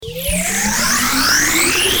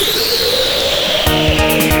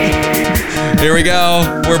we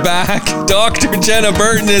go. We're back. Dr. Jenna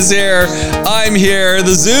Burton is here. I'm here.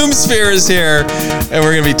 The Zoom sphere is here. And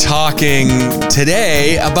we're going to be talking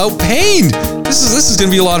today about pain. This is going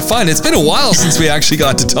to be a lot of fun. It's been a while since we actually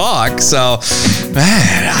got to talk. So,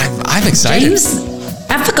 man, I'm excited. James,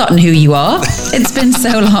 I've forgotten who you are. It's been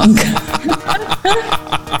so long.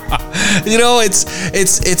 You know,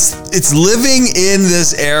 it's living in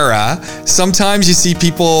this era. Sometimes you see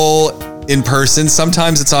people in person,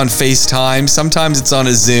 sometimes it's on FaceTime, sometimes it's on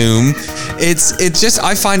a Zoom. It's just,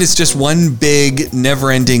 I find it's just one big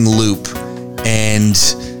never-ending loop. And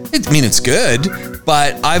it's good,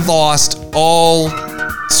 but I've lost all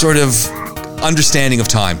sort of understanding of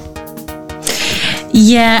time.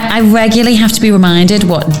 Yeah, I regularly have to be reminded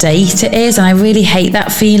what date it is, and I really hate that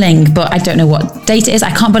feeling, but I don't know what date it is.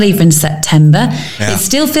 I can't believe we're in September. Yeah. It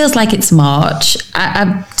still feels like it's March.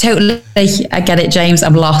 I get it, James.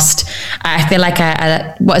 I'm lost. I feel like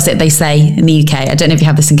what is it they say in the UK? I don't know if you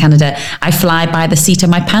have this in Canada. I fly by the seat of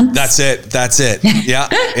my pants. That's it. Yeah.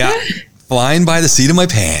 Flying by the seat of my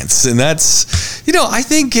pants. And that's, I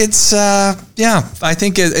think it's, I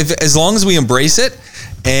think as long as we embrace it.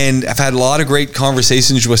 And I've had a lot of great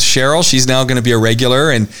conversations with Cheryl. She's now going to be a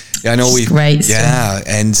regular, and I know great. Yeah,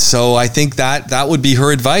 and so I think that would be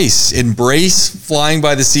her advice. Embrace flying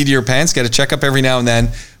by the seat of your pants. Get a checkup every now and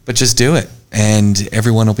then, but just do it, and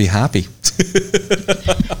everyone will be happy.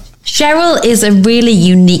 Cheryl is a really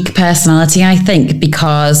unique personality, I think,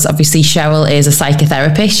 because obviously Cheryl is a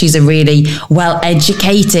psychotherapist. She's a really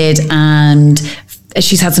well-educated and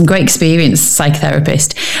she's had some great experience,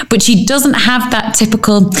 psychotherapist, but she doesn't have that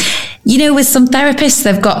typical, with some therapists,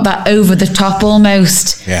 they've got that over the top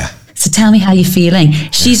almost. Yeah. So tell me how you're feeling.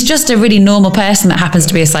 She's just a really normal person that happens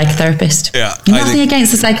to be a psychotherapist. Yeah. Nothing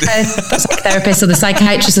against the psychotherapist or the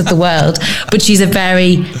psychiatrist of the world, but she's a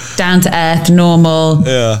very down-to-earth, normal,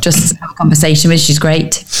 just have a conversation with. She's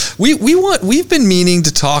great. We've been meaning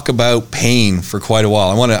to talk about pain for quite a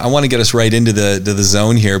while. I want to get us right into the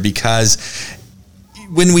zone here, because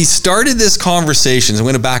when we started this conversation, I'm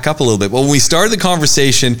going to back up a little bit, but when we started the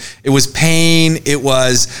conversation, it was pain, it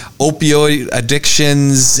was opioid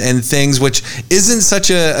addictions and things, which isn't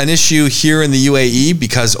such an issue here in the UAE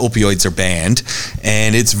because opioids are banned.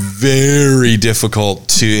 And it's very difficult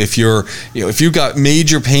to, if you've got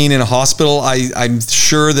major pain in a hospital, I'm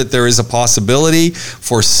sure that there is a possibility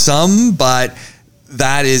for some, but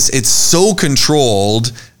it's so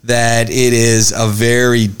controlled that it is a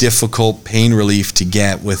very difficult pain relief to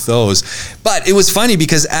get with those. But it was funny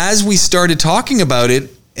because as we started talking about it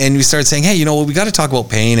and we started saying, hey, we got to talk about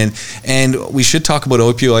pain and we should talk about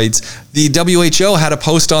opioids. The WHO had a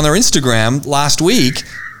post on their Instagram last week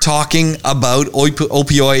talking about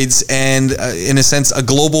opioids and in a sense, a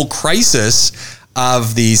global crisis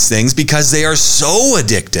of these things because they are so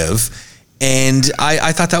addictive. And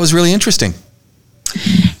I thought that was really interesting.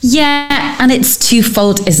 Yeah, and it's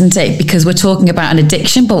twofold, isn't it? Because we're talking about an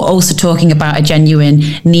addiction, but we're also talking about a genuine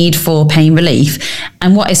need for pain relief.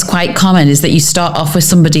 And what is quite common is that you start off with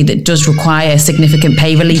somebody that does require significant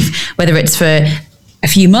pain relief, whether it's for a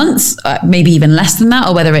few months, maybe even less than that,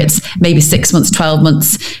 or whether it's maybe 6 months, 12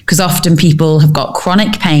 months, because often people have got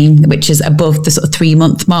chronic pain, which is above the sort of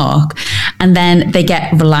 3-month mark. And then they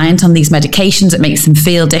get reliant on these medications. It makes them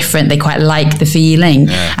feel different. They quite like the feeling.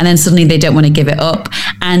 Yeah. And then suddenly they don't want to give it up.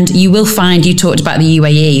 And you will find, you talked about the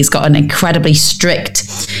UAE, it's got an incredibly strict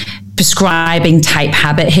prescribing type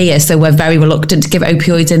habit here. So we're very reluctant to give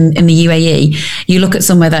opioids in the UAE. You look at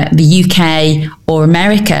somewhere like the UK or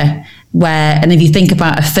America, and if you think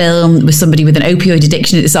about a film with somebody with an opioid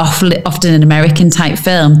addiction, it's often an American type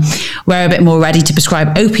film. We're a bit more ready to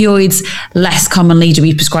prescribe opioids. Less commonly do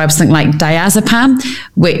we prescribe something like diazepam,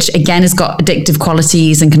 which again has got addictive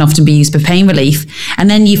qualities and can often be used for pain relief. And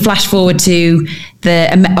then you flash forward to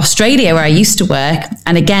Australia, where I used to work,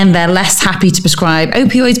 and again they're less happy to prescribe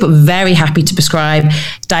opioids, but very happy to prescribe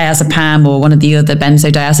diazepam or one of the other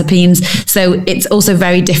benzodiazepines. So it's also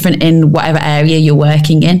very different in whatever area you're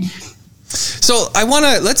working in. So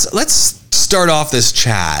let's start off this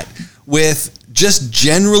chat with just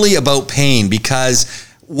generally about pain, because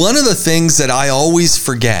one of the things that I always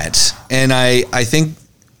forget, and I think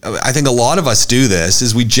a lot of us do this,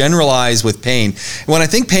 is we generalize with pain. When I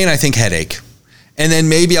think pain, I think headache. And then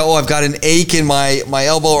maybe, I've got an ache in my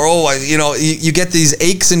elbow, or, you get these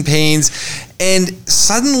aches and pains. And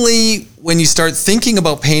suddenly when you start thinking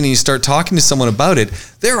about pain and you start talking to someone about it,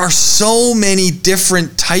 there are so many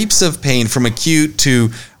different types of pain, from acute to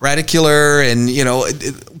radicular. And,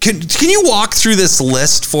 can you walk through this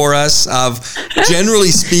list for us of,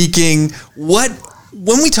 generally speaking,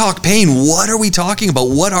 when we talk pain, what are we talking about?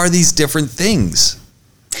 What are these different things?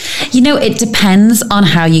 It depends on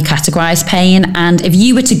how you categorize pain. And if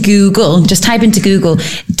you were to Google, just type into Google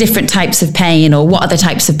different types of pain or what are the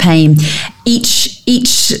types of pain, each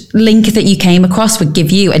link that you came across would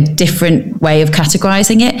give you a different way of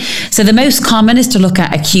categorizing it. So the most common is to look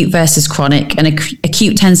at acute versus chronic. And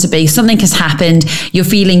acute tends to be something has happened, you're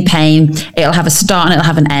feeling pain, it'll have a start and it'll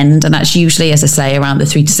have an end. And that's usually, as I say, around the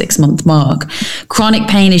 3 to 6 month mark. Chronic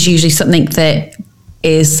pain is usually something that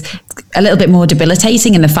is a little bit more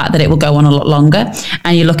debilitating in the fact that it will go on a lot longer,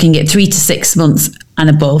 and you're looking at 3 to 6 months and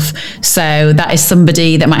above. So that is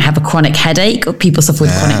somebody that might have a chronic headache, or people suffer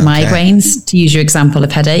with chronic migraines, to use your example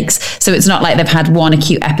of headaches. So it's not like they've had one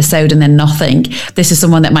acute episode and then nothing. This is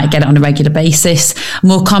someone that might get it on a regular basis.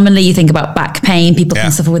 More commonly, you think about back pain. People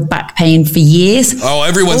can suffer with back pain for years. Oh,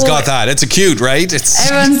 everyone's got that. It's acute, right?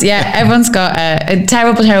 Everyone's got a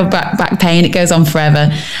terrible back pain. It goes on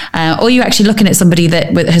forever. Or you're actually looking at somebody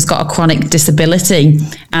that has got a chronic disability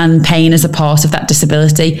and pain as a part of that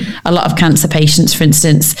disability. A lot of cancer patients, for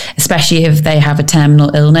instance, especially if they have a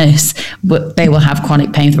terminal illness, they will have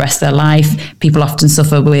chronic pain for the rest of their life. People often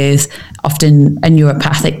suffer with a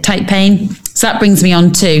neuropathic type pain. So that brings me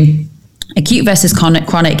on to acute versus chronic,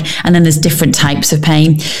 and then there's different types of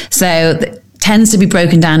pain. So tends to be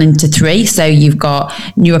broken down into 3. So you've got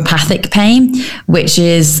neuropathic pain, which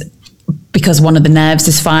is because one of the nerves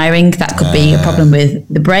is firing. That could be a problem with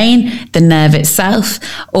the brain, the nerve itself.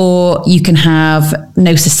 Or you can have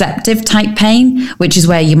nociceptive type pain, which is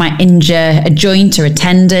where you might injure a joint or a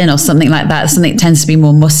tendon or something like that, something that tends to be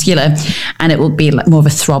more muscular, and it will be like more of a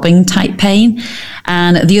throbbing type pain.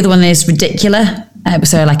 And the other one is radicular.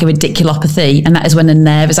 So like a radiculopathy, and that is when the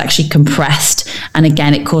nerve is actually compressed, and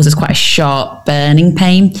again it causes quite a sharp burning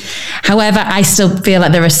pain. However, I still feel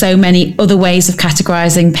like there are so many other ways of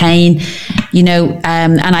categorizing pain,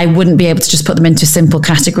 and I wouldn't be able to just put them into a simple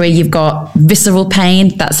category. You've got visceral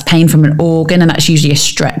pain, that's pain from an organ, and that's usually a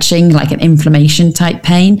stretching, like an inflammation type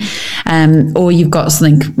pain. Or you've got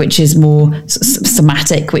something which is more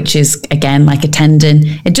somatic, which is again like a tendon.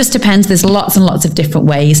 It just depends. There's lots and lots of different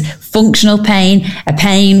ways. Functional pain, a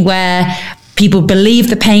pain where people believe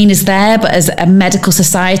the pain is there, but as a medical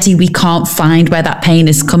society, we can't find where that pain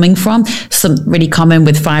is coming from. Some really common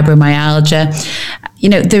with fibromyalgia.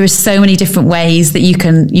 There are so many different ways that you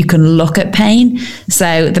can look at pain.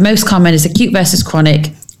 So the most common is acute versus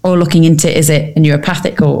chronic, or looking into, is it a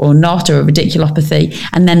neuropathic or not, or a radiculopathy?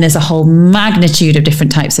 And then there's a whole magnitude of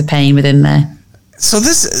different types of pain within there. So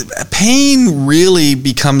this pain really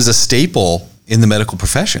becomes a staple in the medical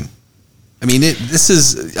profession. I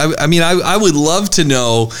mean, I would love to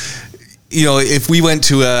know, if we went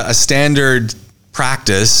to a standard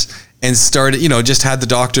practice and started, just had the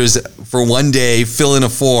doctors for one day fill in a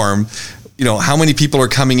form, how many people are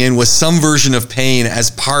coming in with some version of pain as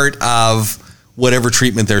part of whatever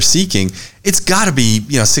treatment they're seeking. It's got to be,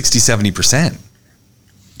 60, 70%.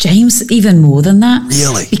 James, even more than that.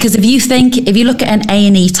 Really? Because if you look at an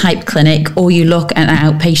A&E type clinic, or you look at an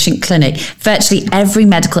outpatient clinic, virtually every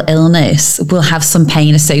medical illness will have some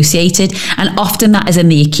pain associated. And often that is in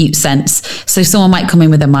the acute sense. So someone might come in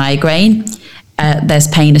with a migraine. There's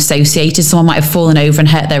pain associated. Someone might have fallen over and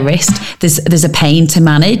hurt their wrist. There's a pain to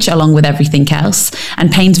manage along with everything else.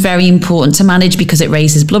 And pain's very important to manage because it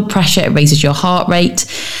raises blood pressure, it raises your heart rate.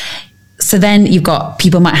 So then you've got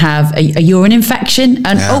people might have a urine infection,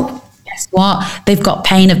 and guess what? They've got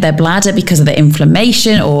pain of their bladder because of the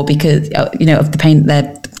inflammation, or because of the pain,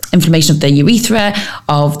 the inflammation of the urethra,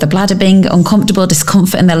 of the bladder being uncomfortable,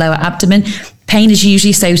 discomfort in their lower abdomen. Pain is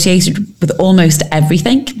usually associated with almost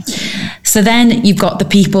everything. So then you've got the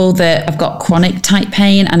people that have got chronic type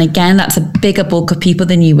pain. And again, that's a bigger bulk of people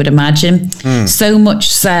than you would imagine. So much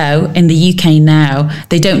so in the UK now,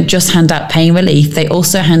 they don't just hand out pain relief. They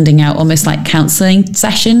also handing out almost like counselling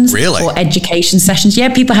sessions. Really? Or education sessions.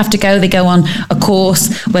 Yeah, people have to go. They go on a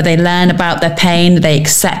course where they learn about their pain. They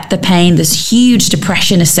accept the pain. There's huge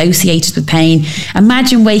depression associated with pain.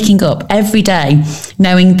 Imagine waking up every day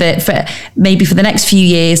knowing that for the next few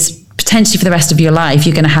years, potentially for the rest of your life,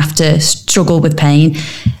 you're going to have to struggle with pain.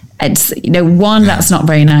 It's, one, that's not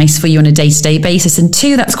very nice for you on a day-to-day basis. And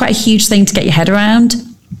 2, that's quite a huge thing to get your head around.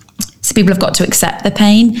 So people have got to accept the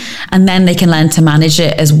pain, and then they can learn to manage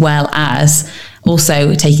it, as well as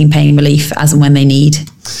also taking pain relief as and when they need.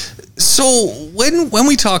 So when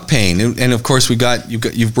we talk pain, and of course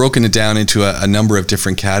you've broken it down into a number of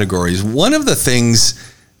different categories. One of the things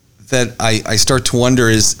that I start to wonder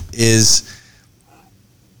is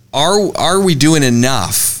are we doing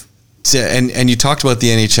enough to, and you talked about the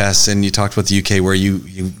NHS and you talked about the UK, where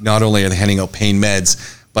you not only are they handing out pain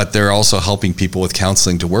meds, but they're also helping people with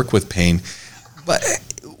counseling to work with pain. But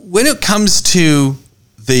when it comes to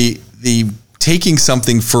the taking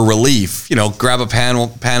something for relief, grab a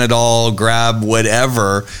Panadol, grab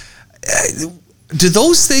whatever. Do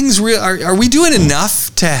those things are we doing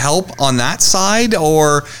enough to help on that side,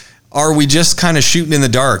 or are we just kind of shooting in the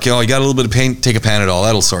dark? You got a little bit of pain, take a Panadol,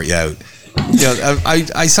 that'll sort you out.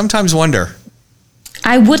 I sometimes wonder.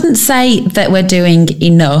 I wouldn't say that we're doing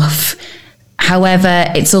enough. However,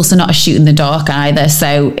 it's also not a shoot in the dark either.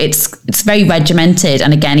 So it's very regimented.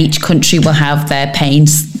 And again, each country will have their pain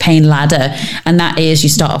ladder. And that is, you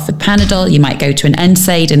start off with Panadol, you might go to an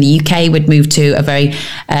NSAID. In the UK, we'd move to a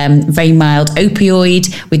very mild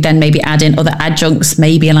opioid. We'd then maybe add in other adjuncts,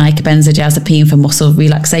 maybe like a benzodiazepine for muscle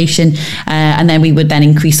relaxation. And then we would then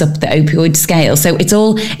increase up the opioid scale. So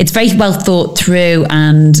it's very well thought through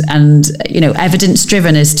and evidence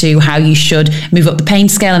driven as to how you should move up the pain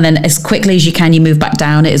scale. And then as quickly as you can, you move back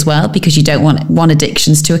down it as well, because you don't want one,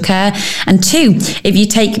 addictions to occur, and two, if you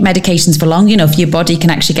take medications for long enough, your body can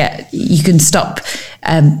actually you can stop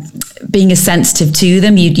being as sensitive to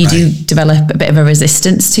them. You do develop a bit of a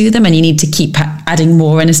resistance to them, and you need to keep adding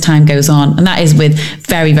more in as time goes on, and that is with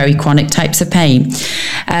very, very chronic types of pain.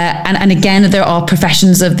 And again, there are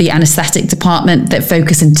professions of the anaesthetic department that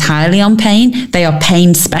focus entirely on pain. They are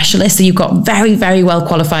pain specialists, so you've got very, very well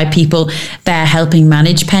qualified people there helping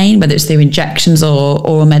manage pain, whether it's through injections or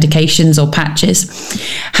oral medications or patches.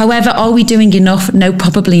 However, are we doing enough? No,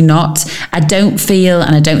 probably not. I don't feel,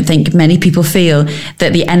 and I don't think many people feel,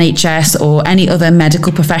 that the NHS or any other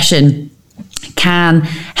medical profession can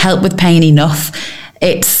help with pain enough.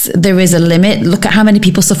 There is a limit. Look at how many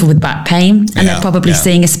people suffer with back pain, and they're probably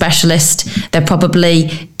seeing a specialist. They're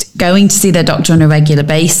probably going to see their doctor on a regular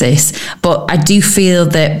basis. But I do feel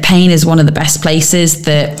that pain is one of the best places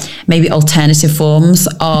that maybe alternative forms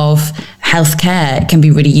of healthcare can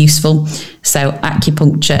be really useful. So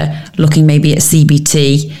acupuncture, looking maybe at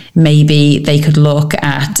CBT, maybe they could look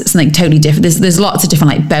at something totally different. There's lots of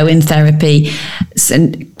different, like Bowen therapy,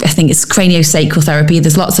 and I think it's craniosacral therapy.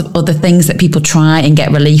 There's lots of other things that people try and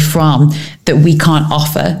get relief from that we can't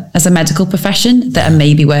offer as a medical profession, that are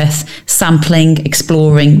maybe worth sampling,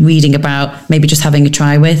 exploring, reading about, maybe just having a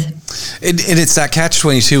try with. And it's that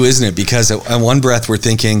catch-22, isn't it? Because at one breath we're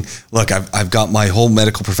thinking, look, I've got my whole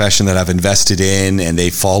medical profession that I've invested in, and they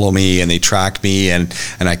follow me and they track me, and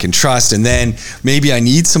I can trust. And then maybe I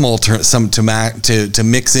need to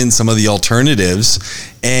mix in some of the alternatives.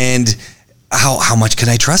 And how much can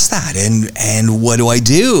I trust that? And what do I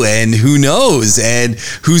do? And who knows? And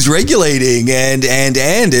who's regulating? And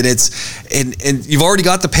you've already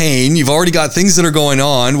got the pain. You've already got things that are going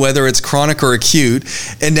on, whether it's chronic or acute.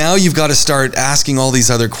 And now you've got to start asking all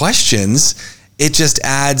these other questions. It just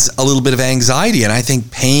adds a little bit of anxiety. And I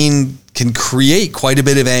think pain can create quite a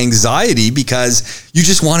bit of anxiety because you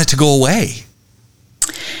just want it to go away.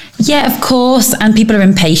 Yeah, of course. And people are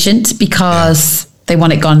impatient because they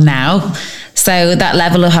want it gone now. So that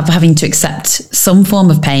level of having to accept some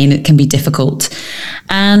form of pain, it can be difficult.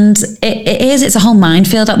 And it's a whole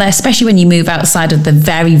minefield out there, especially when you move outside of the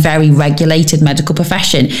very, very regulated medical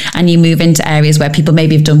profession and you move into areas where people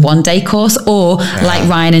maybe have done one-day course, or like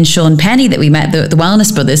Ryan and Sean Penny that we met, the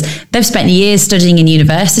Wellness Brothers, they've spent years studying in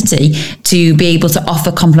university to be able to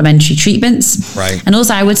offer complementary treatments. Right. And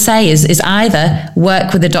also I would say is either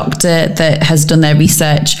work with a doctor that has done their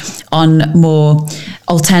research on more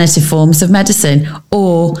alternative forms of medicine,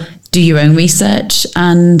 or do your own research.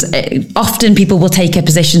 And often people will take a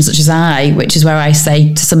position such as which is where I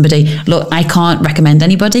say to somebody, look, I can't recommend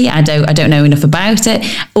anybody. I don't know enough about it.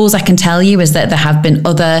 All I can tell you is that there have been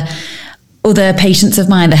other patients of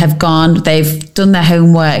mine that have gone, they've done their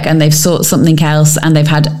homework and they've sought something else and they've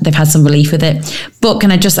had some relief with it. But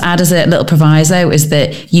can I just add as a little proviso is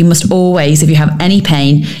that you must always, if you have any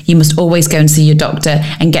pain, you must always go and see your doctor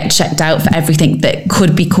and get checked out for everything that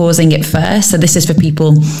could be causing it first. So this is for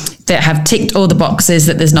people that have ticked all the boxes,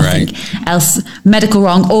 that there's nothing else medical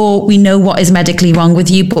wrong, or we know what is medically wrong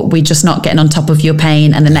with you, but we're just not getting on top of your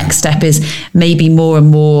pain. And the next step is maybe more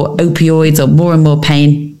and more opioids or more and more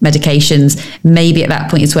pain medications. Maybe at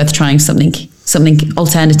that point it's worth trying something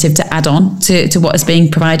alternative to add on to what is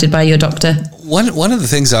being provided by your doctor. One of the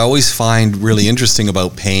things I always find really interesting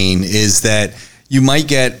about pain is that you might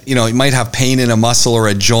have pain in a muscle or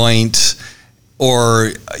a joint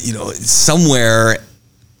or somewhere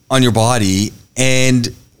on your body,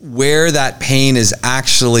 and where that pain is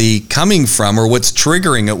actually coming from, or what's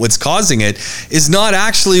triggering it, what's causing it, is not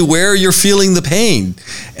actually where you're feeling the pain.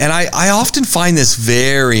 And I often find this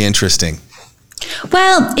very interesting.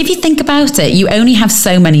 Well, if you think about it, you only have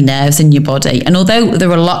so many nerves in your body. And although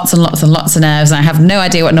there are lots and lots and lots of nerves, and I have no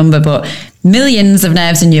idea what number, but millions of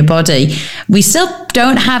nerves in your body, we still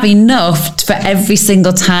don't have enough for every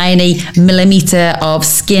single tiny millimeter of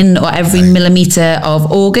skin or every millimeter of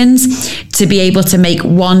organs to be able to make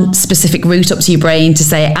one specific route up to your brain to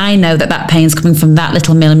say, I know that that pain's coming from that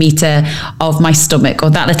little millimeter of my stomach or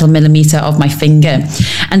that little millimeter of my finger.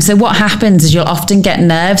 And so what happens is you'll often get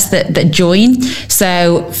nerves that join.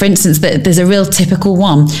 So for instance, there's a real typical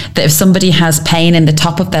one that if somebody has pain in the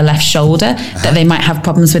top of their left shoulder, that they might have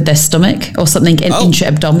problems with their stomach or something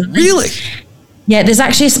intra-abdominal. Really? Yeah, there's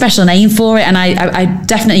actually a special name for it, and I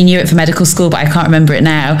definitely knew it for medical school, but I can't remember it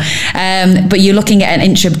now. But you're looking at an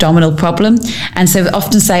intra-abdominal problem, and so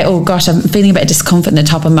often say, oh gosh, I'm feeling a bit of discomfort in the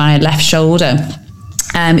top of my left shoulder.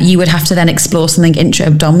 You would have to then explore something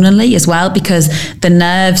intra-abdominally as well, because the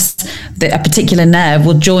nerves, a particular nerve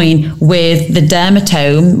will join with the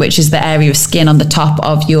dermatome, which is the area of skin on the top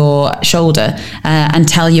of your shoulder, and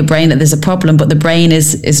tell your brain that there's a problem, but the brain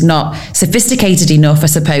is not sophisticated enough, I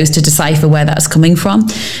suppose, to decipher where that's coming from.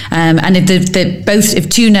 And if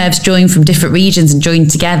two nerves join from different regions and join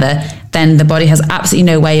together, then the body has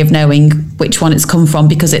absolutely no way of knowing which one it's come from,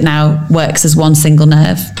 because it now works as one single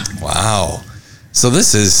nerve. Wow. So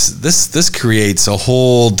this creates a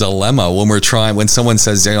whole dilemma when someone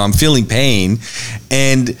says, I'm feeling pain,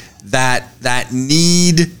 and that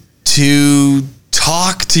need to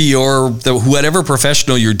talk to whatever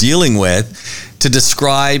professional you're dealing with to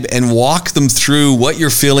describe and walk them through what you're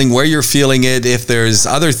feeling, where you're feeling it, if there's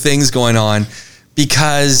other things going on,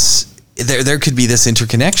 because there could be this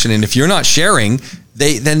interconnection, and if you're not sharing,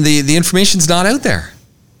 then the information's not out there.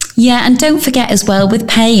 Yeah, and don't forget as well with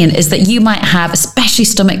pain is that you might have, especially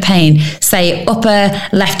stomach pain, say upper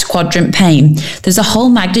left quadrant pain. There's a whole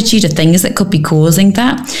magnitude of things that could be causing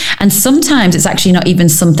that. And sometimes it's actually not even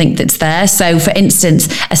something that's there. So for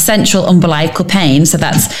instance, a central umbilical pain, so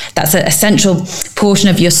that's a central portion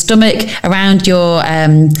of your stomach around your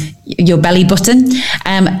belly button.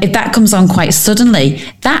 If that comes on quite suddenly,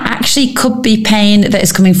 that actually could be pain that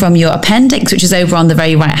is coming from your appendix, which is over on the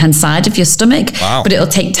very right hand side of your stomach. Wow. But it'll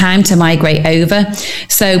take time to migrate over.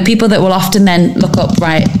 So people that will often then look up,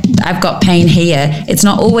 right, I've got pain here. It's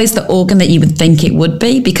not always the organ that you would think it would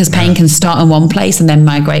be, because pain can start in one place and then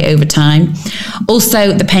migrate over time.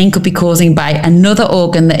 Also, the pain could be causing by another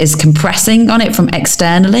organ that is compressing on it from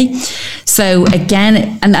externally. So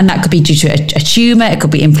again, and that could be due to a tumor, it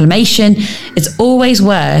could be inflammation. It's always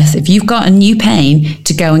worth, if you've got a new pain,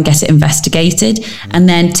 to go and get it investigated and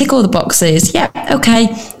then tick all the boxes. Yeah, okay,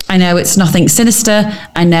 I know it's nothing sinister.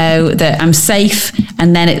 I know that I'm safe.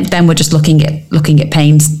 And then we're just looking at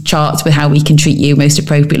pain charts with how we can treat you most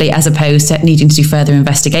appropriately, as opposed to needing to do further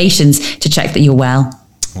investigations to check that you're well.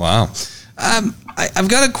 Wow. I've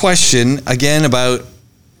got a question again about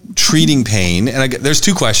treating pain. And there's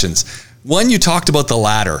two questions. One, you talked about the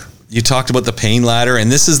ladder. You talked about the pain ladder, and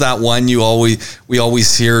this is that one we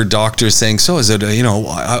always hear doctors saying, so is it,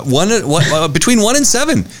 between 1 and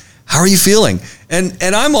 7, how are you feeling? And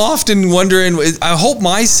I'm often wondering, I hope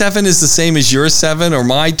my 7 is the same as your 7, or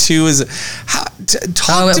my 2 is.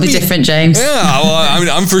 It'll be different, James. Yeah,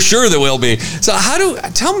 well, I'm for sure that will be. So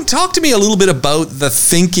talk to me a little bit about the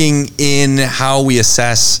thinking in how we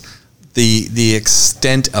assess the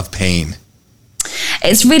extent of pain.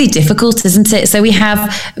 It's really difficult, isn't it? So we have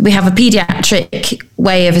a pediatric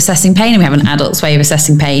way of assessing pain, and we have an adult's way of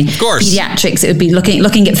assessing pain. Of course. Pediatrics, it would be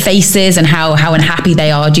looking at faces and how unhappy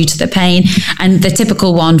they are due to the pain. And the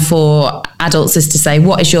typical one for adults is to say,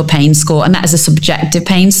 what is your pain score? And that is a subjective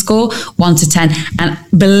pain score, 1 to 10. And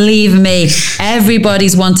believe me,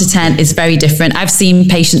 everybody's 1 to 10 is very different. I've seen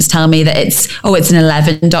patients tell me that it's an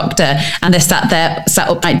 11, doctor, and they're sat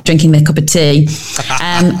up like drinking their cup of tea.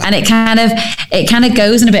 And it kind of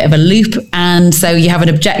goes in a bit of a loop. And so you have an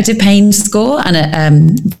objective pain score,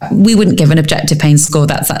 and we wouldn't give an objective pain score.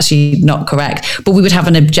 That's actually not correct. But we would have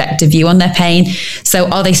an objective view on their pain. So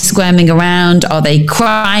are they squirming around? Are they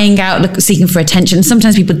crying out, seeking for attention?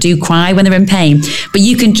 Sometimes people do cry when they're in pain, but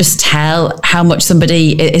you can just tell how much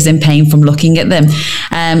somebody is in pain from looking at them.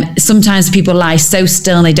 Sometimes people lie so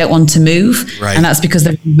still and they don't want to move. Right. And that's because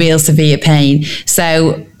they're in real severe pain.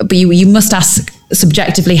 So, but you must ask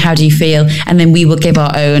subjectively, how do you feel? And then we will give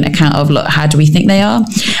our own account of, look, how do we think they are?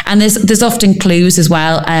 And there's often clues as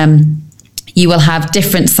well. you will have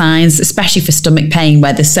different signs, especially for stomach pain,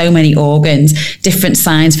 where there's so many organs, different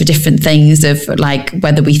signs for different things of like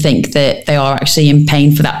whether we think that they are actually in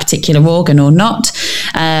pain for that particular organ or not.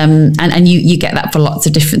 And you get that for lots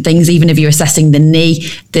of different things. Even if you're assessing the knee,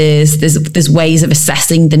 there's ways of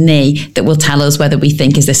assessing the knee that will tell us whether we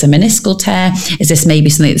think, is this a meniscal tear? Is this maybe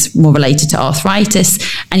something that's more related to arthritis?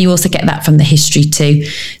 And you also get that from the history too.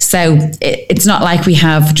 So it's not like we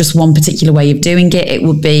have just one particular way of doing it. It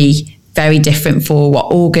would be very different for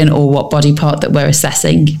what organ or what body part that we're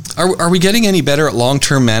assessing. Are we getting any better at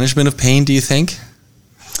long-term management of pain, do you think?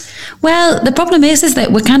 Well, the problem is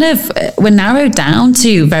that we're narrowed down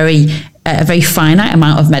to a very finite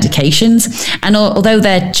amount of medications. And although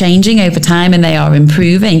they're changing over time and they are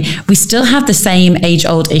improving, we still have the same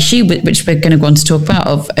age-old issue, which we're going to go on to talk about,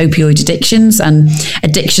 of opioid addictions, and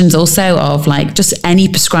addictions also of like just any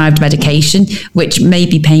prescribed medication, which may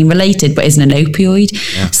be pain-related but isn't an opioid.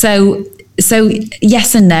 Yeah. So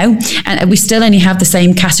yes and no, and we still only have the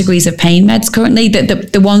same categories of pain meds currently.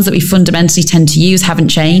 The ones that we fundamentally tend to use haven't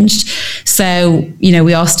changed. So,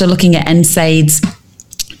 we are still looking at NSAIDs,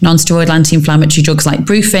 non-steroidal anti-inflammatory drugs like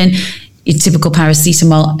Brufen, your typical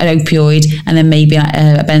paracetamol, an opioid, and then maybe a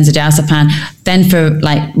benzodiazepam. Then for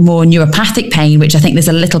like more neuropathic pain, which I think there's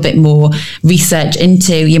a little bit more research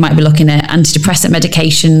into, you might be looking at antidepressant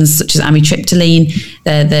medications such as amitriptyline.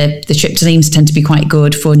 The triptylines tend to be quite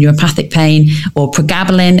good for neuropathic pain, or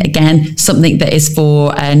pregabalin, again, something that is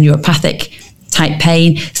for neuropathic type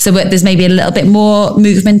pain. So there's maybe a little bit more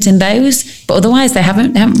movement in those, but otherwise they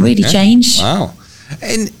haven't really changed. Wow.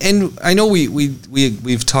 And I know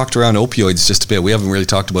we've talked around opioids just a bit. We haven't really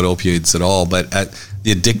talked about opioids at all, but at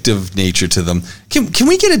the addictive nature to them. Can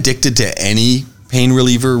we get addicted to any pain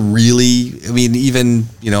reliever, really? I mean, even,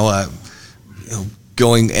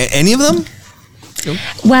 going any of them?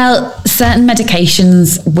 Well, certain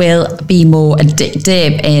medications will be more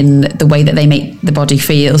addictive in the way that they make the body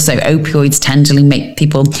feel. So opioids tend to make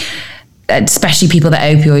people, especially people that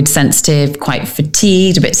are opioid sensitive, quite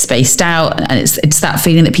fatigued, a bit spaced out, and it's that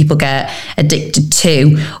feeling that people get addicted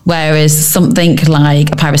to. Whereas something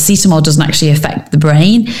like a paracetamol doesn't actually affect the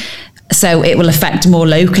brain. So it will affect more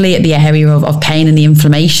locally at the area of pain and the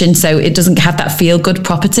inflammation. So it doesn't have that feel-good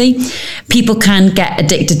property. People can get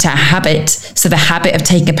addicted to a habit. So the habit of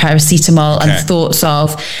taking a paracetamol and thoughts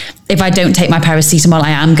of, if I don't take my paracetamol,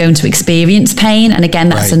 I am going to experience pain. And again,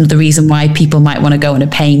 that's another reason why people might want to go on a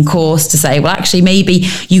pain course, to say, well, actually, maybe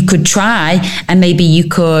you could try, and maybe you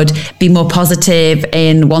could be more positive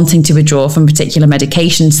in wanting to withdraw from particular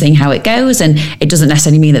medication, seeing how it goes. And it doesn't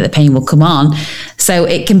necessarily mean that the pain will come on. So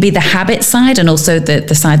it can be the habit side and also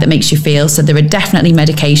the side that makes you feel. So there are definitely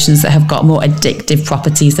medications that have got more addictive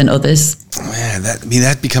properties than others. Man,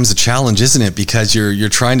 that becomes a challenge, isn't it? Because you're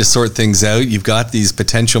trying to sort things out. You've got these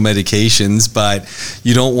potential medications, but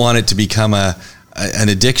you don't want it to become an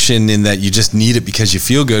addiction in that you just need it because you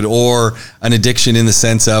feel good, or an addiction in the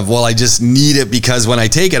sense of, well, I just need it because when I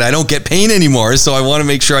take it, I don't get pain anymore. So I want to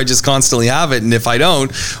make sure I just constantly have it. And if I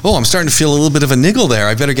don't, I'm starting to feel a little bit of a niggle there.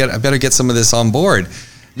 I better get some of this on board.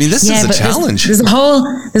 I mean, this is a challenge. There's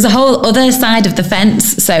a whole other side of the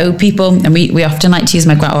fence. So people, and we often like to use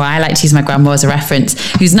I like to use my grandma as a reference,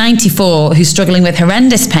 who's 94, who's struggling with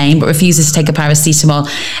horrendous pain, but refuses to take a paracetamol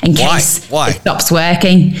in case it stops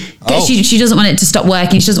working. She doesn't want it to stop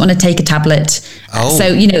working. She doesn't want to take a tablet.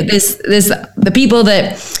 So, there's the people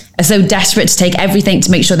that are so desperate to take everything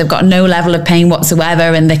to make sure they've got no level of pain whatsoever,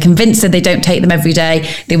 and they're convinced that they don't take them every day,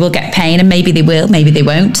 they will get pain, and maybe they will, maybe they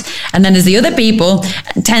won't. And then there's the other people,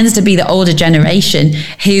 tends to be the older generation,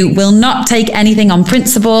 who will not take anything on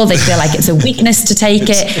principle. They feel like it's a weakness to take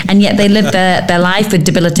it, and yet they live their life with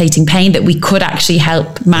debilitating pain that we could actually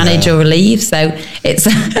help manage or relieve. So it's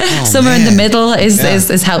somewhere in the middle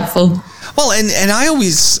is helpful. Well, and I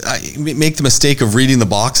always make the mistake of reading the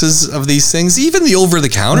boxes of these things, even the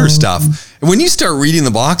over-the-counter stuff. And when you start reading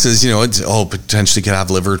the boxes, it's, potentially could have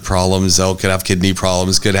liver problems, could have kidney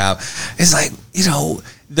problems, it's like,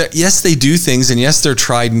 yes, they do things, and yes, they're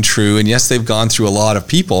tried and true, and yes, they've gone through a lot of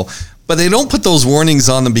people, but they don't put those warnings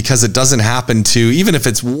on them because it doesn't happen to, even if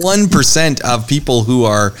it's 1% of people who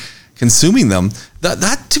are consuming them.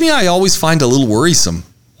 That to me, I always find a little worrisome.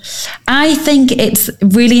 I think it's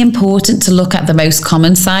really important to look at the most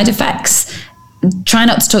common side effects. Try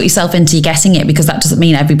not to talk yourself into getting it, because that doesn't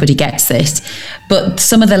mean everybody gets it. But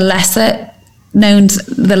some of the lesser known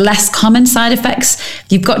the less common side effects.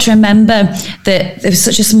 You've got to remember that there's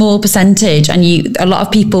such a small percentage, and a lot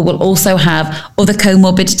of people will also have other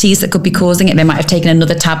comorbidities that could be causing it. They might have taken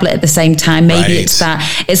another tablet at the same time. Maybe it's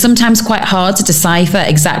that. It's sometimes quite hard to decipher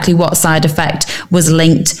exactly what side effect was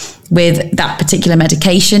linked with that particular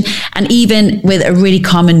medication. And even with a really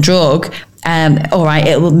common drug, all right,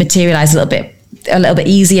 it will materialize a little bit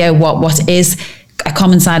easier what is a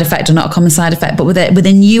common side effect or not a common side effect. But with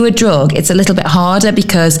a newer drug, it's a little bit harder,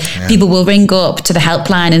 because people will ring up to the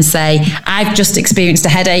helpline and say, I've just experienced a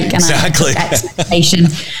headache and I took X medication.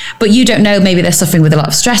 But you don't know, maybe they're suffering with a lot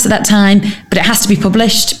of stress at that time, but it has to be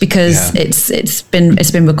published because it's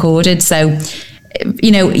been recorded. So,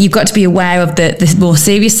 you know, you've got to be aware of the more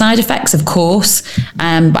serious side effects, of course.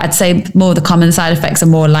 But I'd say more of the common side effects are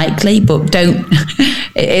more likely, but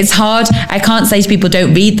it's hard. I can't say to people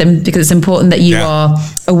don't read them, because it's important that you are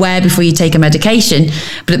aware before you take a medication.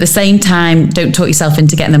 But at the same time, don't talk yourself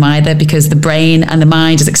into getting them either, because the brain and the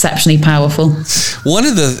mind is exceptionally powerful. One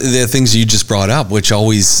of the things you just brought up, which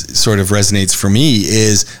always sort of resonates for me,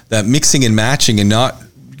 is that mixing and matching and not,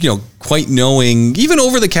 you know, quite knowing, even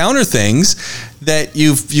over-the-counter things, that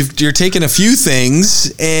you're taking a few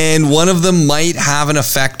things and one of them might have an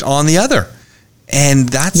effect on the other. And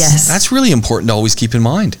that's really important to always keep in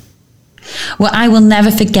mind. Well, I will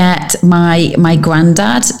never forget my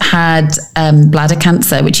granddad had bladder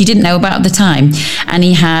cancer, which he didn't know about at the time. And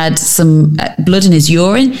he had some blood in his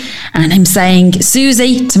urine. And I'm saying,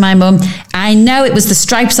 Susie, to my mum, I know it was the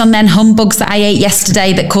stripes on them humbugs that I ate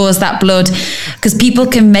yesterday that caused that blood. Because people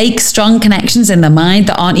can make strong connections in their mind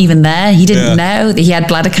that aren't even there. He didn't know that he had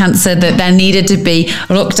bladder cancer that then needed to be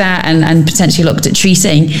looked at and potentially looked at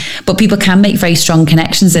treating. But people can make very strong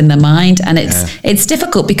connections in their mind. And it's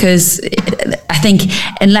difficult, because I think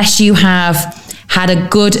unless you have had a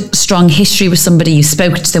good, strong history with somebody, you've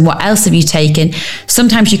spoken to them, what else have you taken?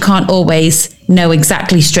 Sometimes you can't always know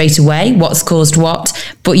exactly straight away what's caused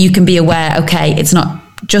what, but you can be aware, okay, it's not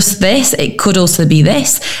just this, it could also be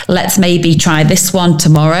this. Let's maybe try this one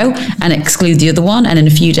tomorrow and exclude the other one, and in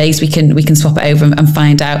a few days we can swap it over and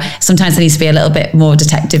find out. Sometimes there needs to be a little bit more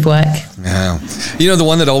detective work. Yeah. You know, the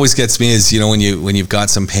one that always gets me is, you know, when you've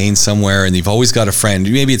got some pain somewhere and you've always got a friend,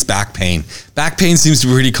 maybe it's back pain. Back pain seems to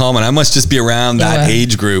be pretty common. I must just be around that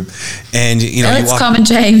age group. And you know, it's common,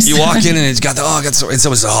 James. You walk in and it's got I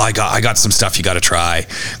got some stuff you got to try.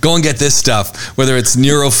 Go and get this stuff. Whether it's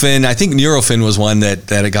Nurofen, I think Nurofen was one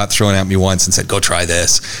that it got thrown at me once and said, go try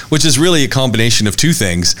this, which is really a combination of two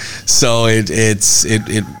things. So it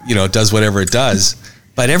you know, it does whatever it does.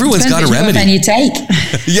 But everyone's got a remedy. You take.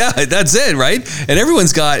 Yeah, that's it, right? And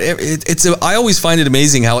everyone's got I always find it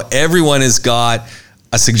amazing how everyone has got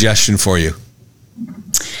a suggestion for you.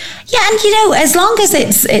 Yeah, and you know, as long as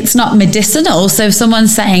it's not medicinal. So if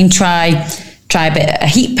someone's saying try a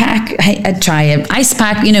heat pack, try an ice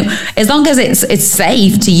pack, you know, as long as it's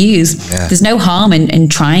safe to use, there's no harm in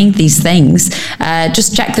trying these things.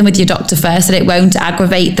 Just check them with your doctor first, that it won't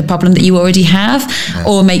aggravate the problem that you already have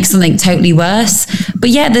or make something totally worse. But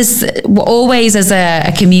we're always, as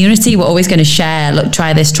a community, we're always going to share, look,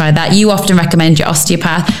 try this, try that. You often recommend your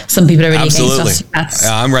osteopath. Some people are really against osteopaths.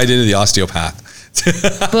 Yeah, I'm right into the osteopath.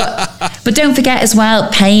 but don't forget as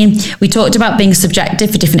well, pain. We talked about being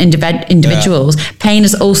subjective for different individuals. Pain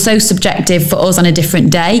is also subjective for us on a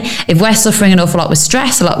different day. If we're suffering an awful lot with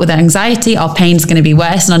stress, a lot with anxiety, our pain is going to be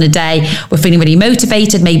worse. And on a day we're feeling really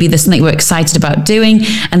motivated, maybe there's something we're excited about doing,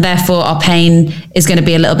 and therefore our pain is going to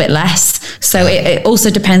be a little bit less. So it also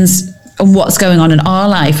depends on what's going on in our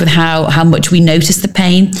life with how much we notice the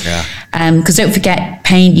pain. Because don't forget,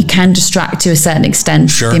 pain, you can distract to a certain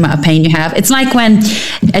extent, the amount of pain you have. It's like when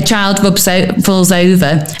a child falls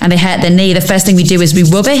over and they hurt their knee, the first thing we do is we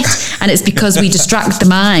rub it, and it's because we distract the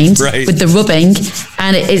mind with the rubbing,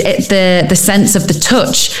 and the sense of the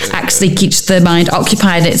touch actually keeps the mind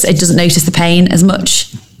occupied. It doesn't notice the pain as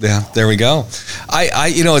much. Yeah, there we go.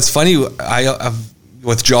 I you know, it's funny,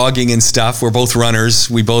 with jogging and stuff, we're both runners.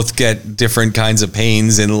 We both get different kinds of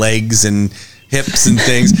pains in legs and hips and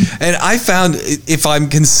things. And I found if I'm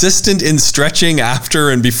consistent in stretching after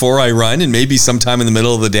and before I run, and maybe sometime in the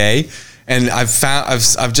middle of the day, and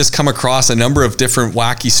I've just come across a number of different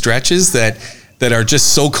wacky stretches that are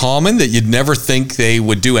just so common that you'd never think they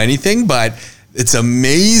would do anything, but it's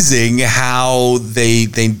amazing how they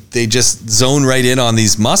just zone right in on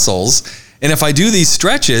these muscles. And if I do these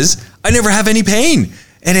stretches, I never have any pain.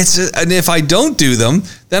 And if I don't do them,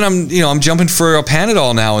 then I'm jumping for a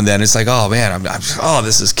Panadol now and then. It's like, oh man,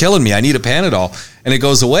 this is killing me. I need a Panadol, and it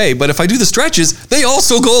goes away. But if I do the stretches, they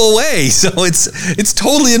also go away. So it's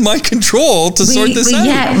totally in my control to sort this out.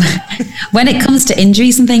 Yeah. When it comes to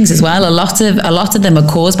injuries and things as well, a lot of them are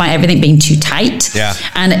caused by everything being too tight. Yeah.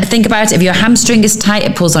 And think about it, if your hamstring is tight,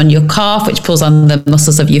 it pulls on your calf, which pulls on the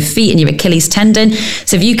muscles of your feet and your Achilles tendon.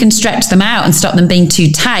 So if you can stretch them out and stop them being too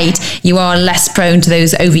tight, you are less prone to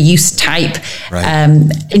those overuse type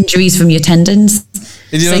injuries from your tendons.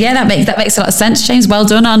 So that makes a lot of sense, James. Well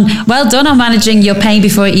done on managing your pain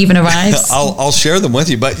before it even arrives. I'll share them with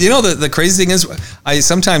you. But the crazy thing is, I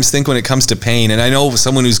sometimes think when it comes to pain, and I know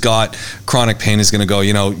someone who's got chronic pain is going to go,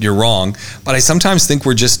 you're wrong. But I sometimes think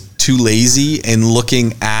we're just too lazy in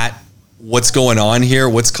looking at what's going on here,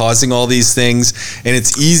 what's causing all these things, and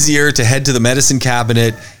it's easier to head to the medicine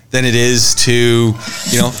cabinet than it is to,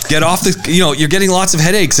 get off you're getting lots of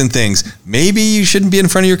headaches and things. Maybe you shouldn't be in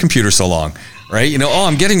front of your computer so long. Right?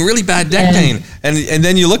 I'm getting really bad neck pain. And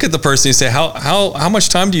then you look at the person and you say, how much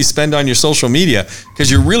time do you spend on your social media? Because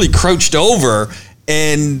you're really crouched over,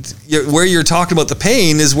 and where you're talking about the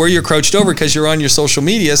pain is where you're crouched over because you're on your social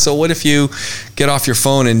media. So what if you get off your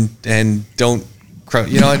phone and don't crouch?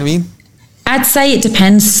 You know what I mean? I'd say it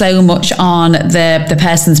depends so much on the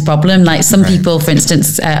person's problem. Like some people, for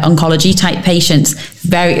instance, oncology type patients,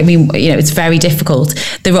 it's very difficult.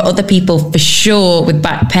 There are other people for sure with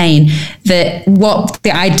back pain that what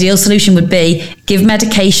the ideal solution would be, give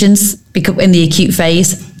medications in the acute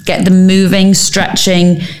phase, get them moving,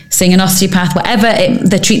 stretching, seeing an osteopath, whatever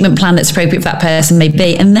the treatment plan that's appropriate for that person may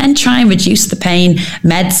be, and then try and reduce the pain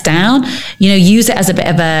meds down. Use it as a bit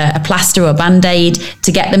of a plaster or a band-aid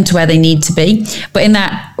to get them to where they need to be. But in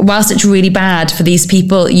that, whilst it's really bad for these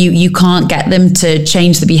people, you can't get them to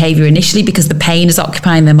change the behavior initially because the pain is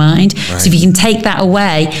occupying their mind. Right. So if you can take that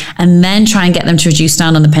away and then try and get them to reduce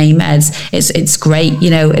down on the pain meds, it's great.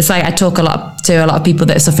 It's like I talk to a lot of people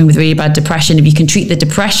that are suffering with really bad depression. If you can treat the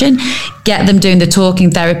depression, get them doing the talking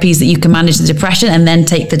therapies that you can manage the depression, and then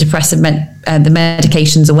take the depressive the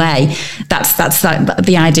medications away. That's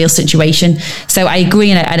the ideal situation. So I agree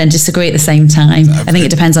and I disagree at the same time. I think it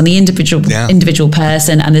depends on the individual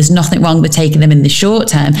person, and there's nothing wrong with taking them in the short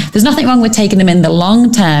term. There's nothing wrong with taking them in the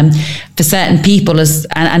long term for certain people,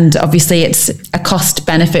 and obviously it's a cost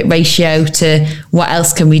benefit ratio to what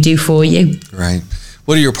else can we do for you. Right.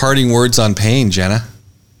 What are your parting words on pain, Jenna?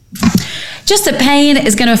 Just that pain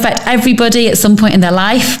is going to affect everybody at some point in their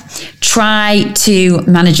life. Try to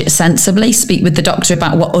manage it sensibly. Speak with the doctor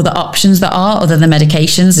about what other options there are other than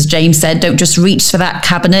medications. As James said, don't just reach for that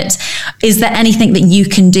cabinet. Is there anything that you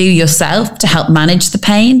can do yourself to help manage the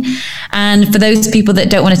pain? And for those people that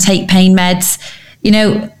don't want to take pain meds,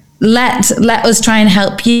 let us try and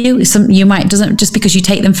help you. Doesn't just because you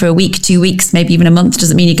take them for a week, 2 weeks, maybe even a month,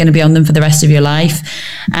 doesn't mean you're going to be on them for the rest of your life.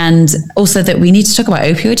 And also that we need to talk about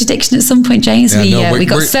opioid addiction at some point, James. We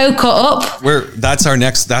got so caught up. That's our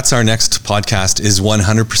next podcast is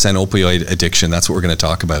 100% opioid addiction. That's what we're going to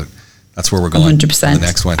talk about. That's where we're going. 100%. The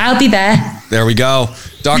next one. I'll be there. There we go.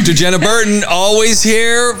 Dr. Jenna Burton, always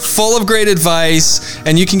here, full of great advice.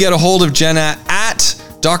 And you can get a hold of Jenna at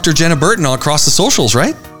Dr. Jenna Burton all across the socials,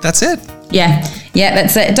 right? That's it. Yeah,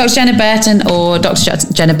 that's it. Dr. Jenna Burton or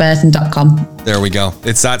drjennaburton.com. There we go.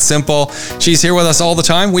 It's that simple. She's here with us all the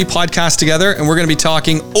time. We podcast together, and we're going to be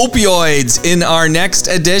talking opioids in our next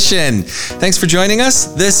edition. Thanks for joining us.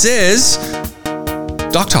 This is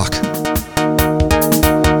Doc Talk.